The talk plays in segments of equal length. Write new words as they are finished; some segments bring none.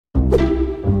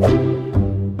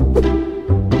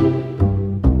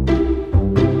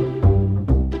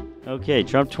Okay,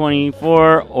 Trump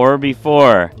 24 or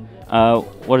before.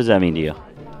 What does that mean to you?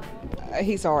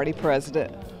 He's already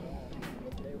president.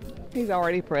 He's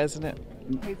already president.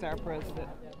 He's our president.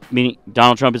 Meaning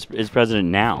Donald Trump is president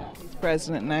now? He's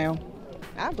president now.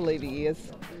 I believe he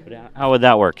is. But how would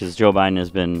that work? Because Joe Biden has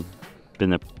been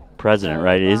the president,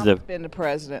 right? Obama's been the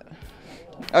president.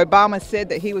 Obama said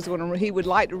that he would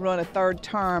like to run a third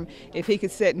term if he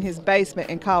could sit in his basement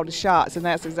and call the shots, and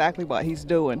that's exactly what he's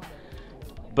doing.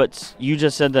 But you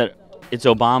just said that it's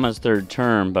Obama's third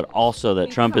term, but also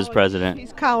that Trump is president.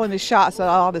 He's calling the shots of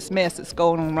all this mess that's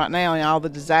going on right now and all the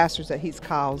disasters that he's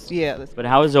caused. Yeah. But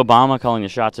how is Obama calling the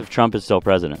shots if Trump is still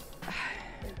president?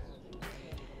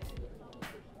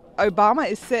 Obama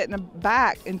is sitting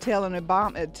back and telling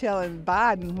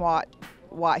Biden what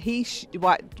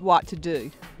to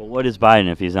do. But what is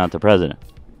Biden if he's not the president?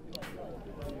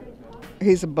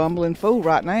 He's a bumbling fool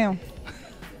right now.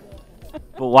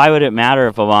 But why would it matter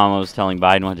if Obama was telling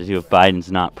Biden what to do if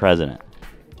Biden's not president?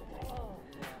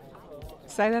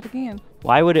 Say that again.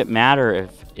 Why would it matter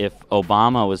if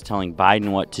Obama was telling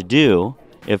Biden what to do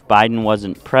if Biden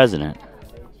wasn't president?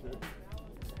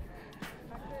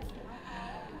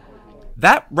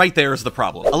 That right there is the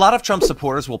problem. A lot of Trump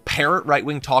supporters will parrot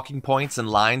right-wing talking points and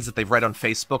lines that they've read on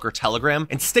Facebook or Telegram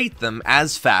and state them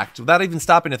as fact without even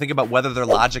stopping to think about whether their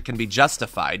logic can be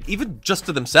justified, even just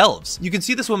to themselves. You can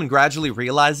see this woman gradually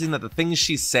realizing that the things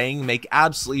she's saying make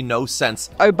absolutely no sense.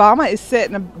 Obama is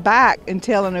sitting back and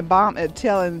telling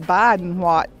Biden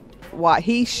what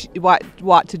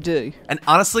to do. And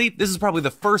honestly, this is probably the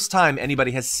first time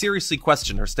anybody has seriously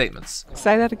questioned her statements.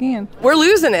 Say that again. We're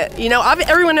losing it. You know,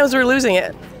 everyone knows we're losing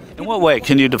it. In what way?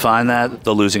 Can you define that,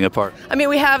 the losing it part? I mean,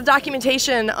 we have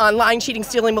documentation on lying, cheating,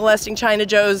 stealing, molesting China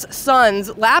Joe's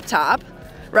son's laptop,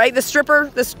 right? The stripper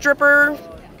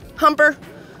humper.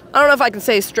 I don't know if I can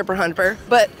say stripper humper,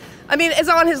 but I mean, it's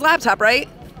on his laptop, right?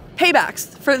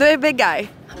 Paybacks for the big guy.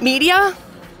 Media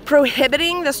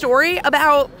prohibiting the story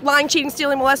about lying, cheating,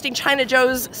 stealing, molesting China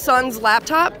Joe's son's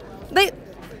laptop. I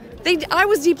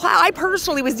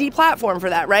personally was deplatformed for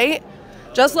that, right?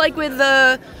 Just like with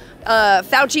the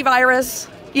Fauci virus,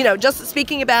 you know, just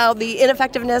speaking about the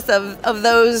ineffectiveness of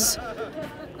those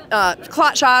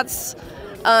clot shots.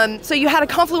 So you had a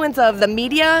confluence of the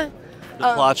media.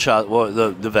 The clot shot, well,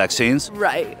 the vaccines?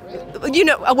 Right. You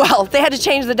know, well, they had to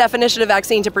change the definition of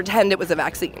vaccine to pretend it was a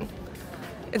vaccine.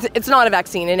 It's not a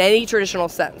vaccine in any traditional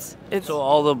sense. So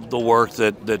all the work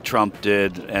that Trump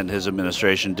did and his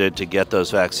administration did to get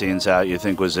those vaccines out, you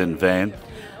think was in vain?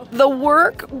 The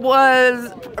work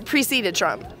preceded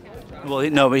Trump. Well,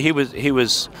 no, but he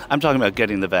was. I'm talking about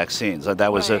getting the vaccines.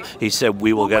 That was right. He said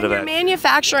we will get a vaccine. When you're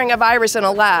manufacturing a virus in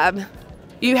a lab,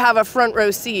 you have a front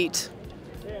row seat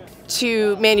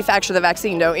to manufacture the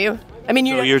vaccine, don't you? I mean,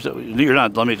 you're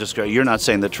not. Let me just go. You're not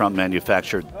saying that Trump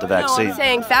manufactured the vaccine. No, I'm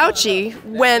saying Fauci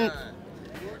when.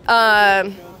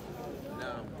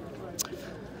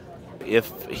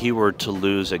 If he were to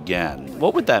lose again,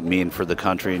 what would that mean for the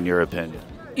country, in your opinion?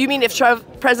 You mean if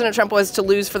President Trump was to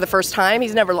lose for the first time?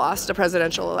 He's never lost a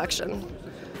presidential election.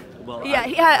 Well, yeah,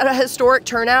 he had a historic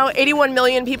turnout. 81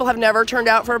 million people have never turned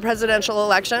out for a presidential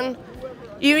election.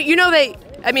 You know they.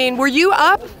 I mean, were you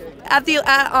up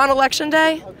on election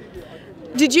day?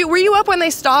 Were you up when they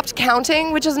stopped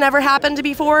counting, which has never happened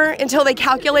before, until they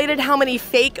calculated how many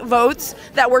fake votes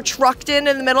that were trucked in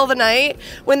the middle of the night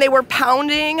when they were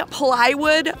pounding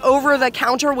plywood over the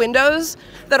counter windows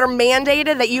that are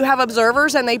mandated that you have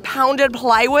observers, and they pounded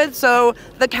plywood so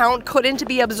the count couldn't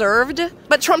be observed?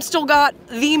 But Trump still got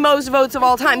the most votes of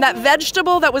all time. That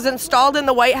vegetable that was installed in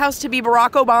the White House to be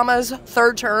Barack Obama's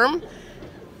third term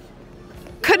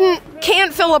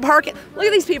can't fill a parking. Look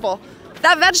at these people.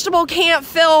 That vegetable can't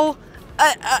fill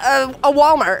a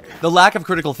Walmart. The lack of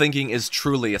critical thinking is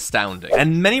truly astounding.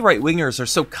 And many right-wingers are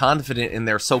so confident in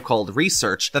their so-called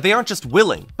research that they aren't just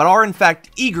willing, but are in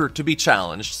fact eager to be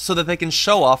challenged so that they can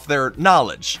show off their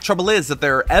knowledge. Trouble is that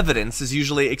their evidence is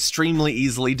usually extremely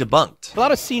easily debunked. A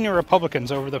lot of senior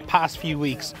Republicans over the past few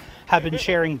weeks have been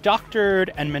sharing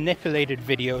doctored and manipulated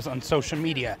videos on social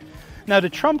media. Now, the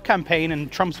Trump campaign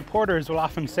and Trump supporters will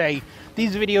often say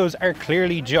these videos are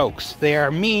clearly jokes. They are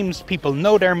memes. People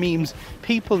know they're memes.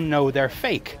 People know they're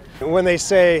fake. When they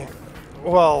say,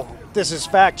 well, this is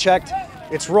fact-checked,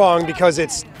 it's wrong because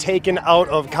it's taken out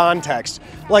of context.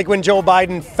 Like when Joe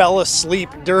Biden fell asleep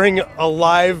during a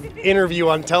live interview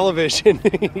on television.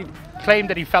 Claimed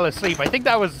that he fell asleep. I think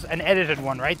that was an edited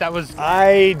one, right?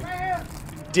 I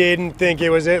didn't think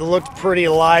it was. It looked pretty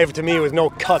live to me with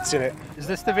no cuts in it. Is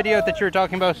this the video that you were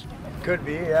talking about? Could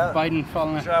be, yeah. Biden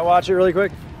falling. Should I watch it really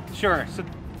quick? Sure. So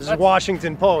This is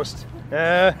Washington Post.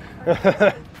 So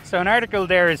an article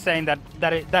there is saying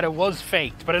that it was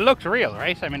faked, but it looked real,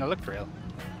 right? I mean, it looked real.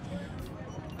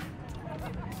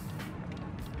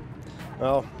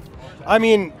 Well, I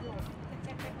mean,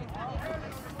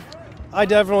 I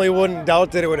definitely wouldn't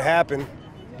doubt that it would happen.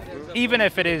 Even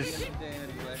if it is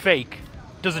fake,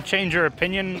 does it change your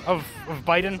opinion of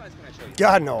Biden?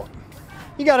 God, no.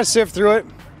 You got to sift through it.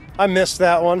 I missed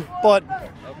that one, but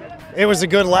it was a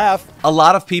good laugh. A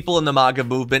lot of people in the MAGA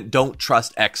movement don't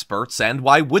trust experts, and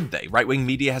why would they? Right-wing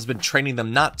media has been training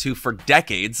them not to for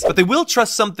decades, but they will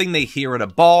trust something they hear at a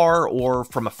bar or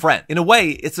from a friend. In a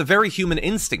way, it's a very human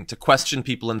instinct to question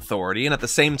people in authority and at the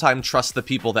same time trust the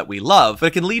people that we love, but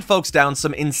it can lead folks down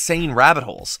some insane rabbit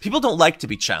holes. People don't like to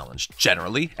be challenged,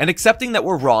 generally, and accepting that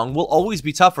we're wrong will always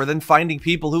be tougher than finding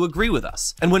people who agree with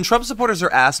us. And when Trump supporters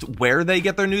are asked where they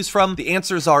get their news from, the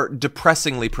answers are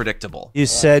depressingly predictable. You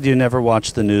said you never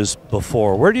watched the news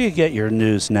before. Where do you get your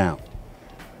news now?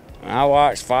 I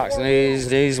watch Fox News,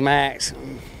 Newsmax.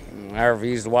 I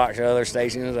refuse to watch other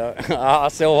stations. I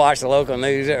still watch the local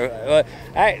news.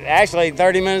 Actually,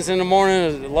 30 minutes in the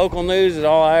morning, local news is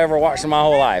all I ever watched in my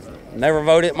whole life. Never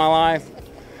voted in my life.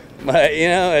 But, you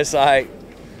know, it's like,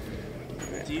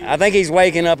 I think he's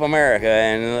waking up America,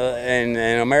 and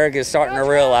America is starting to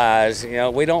realize, you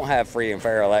know, we don't have free and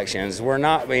fair elections. We're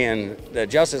not being, the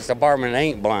Justice Department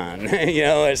ain't blind. You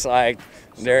know, it's like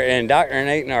they're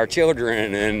indoctrinating our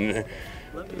children, and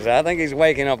so I think he's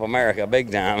waking up America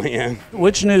big time. Yeah.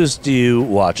 Which news do you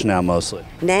watch now mostly?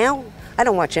 Now, I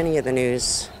don't watch any of the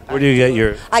news. Where do you get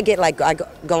your... I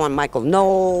go on Michael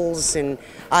Knowles and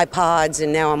iPods,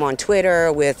 and now I'm on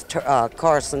Twitter with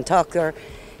Carlson Tucker,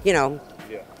 you know,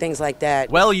 things like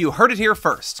that. Well, you heard it here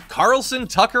first. Carlson,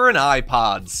 Tucker, and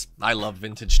iPods. I love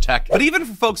vintage tech. But even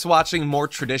for folks watching more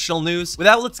traditional news, with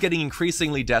outlets getting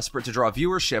increasingly desperate to draw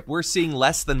viewership, we're seeing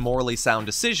less than morally sound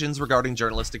decisions regarding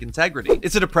journalistic integrity.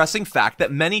 It's a depressing fact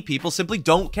that many people simply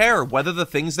don't care whether the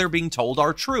things they're being told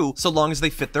are true, so long as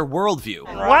they fit their worldview.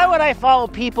 Why would I follow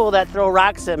people that throw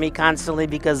rocks at me constantly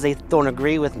because they don't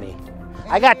agree with me?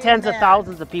 I got tens of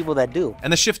thousands of people that do.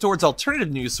 And the shift towards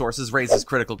alternative news sources raises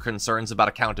critical concerns about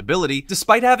accountability,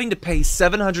 despite having to pay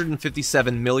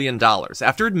 $757 million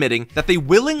after admitting that they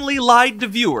willingly lied to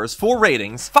viewers for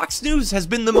ratings. Fox News has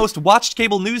been the most watched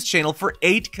cable news channel for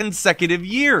 8 consecutive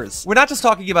years. We're not just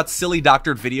talking about silly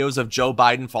doctored videos of Joe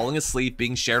Biden falling asleep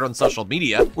being shared on social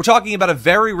media. We're talking about a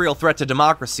very real threat to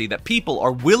democracy that people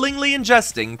are willingly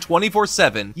ingesting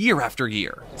 24/7 year after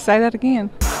year. Say that again.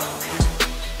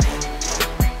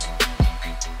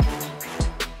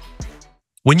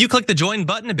 When you click the join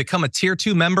button and become a Tier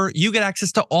 2 member, you get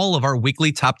access to all of our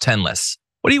weekly top 10 lists.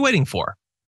 What are you waiting for?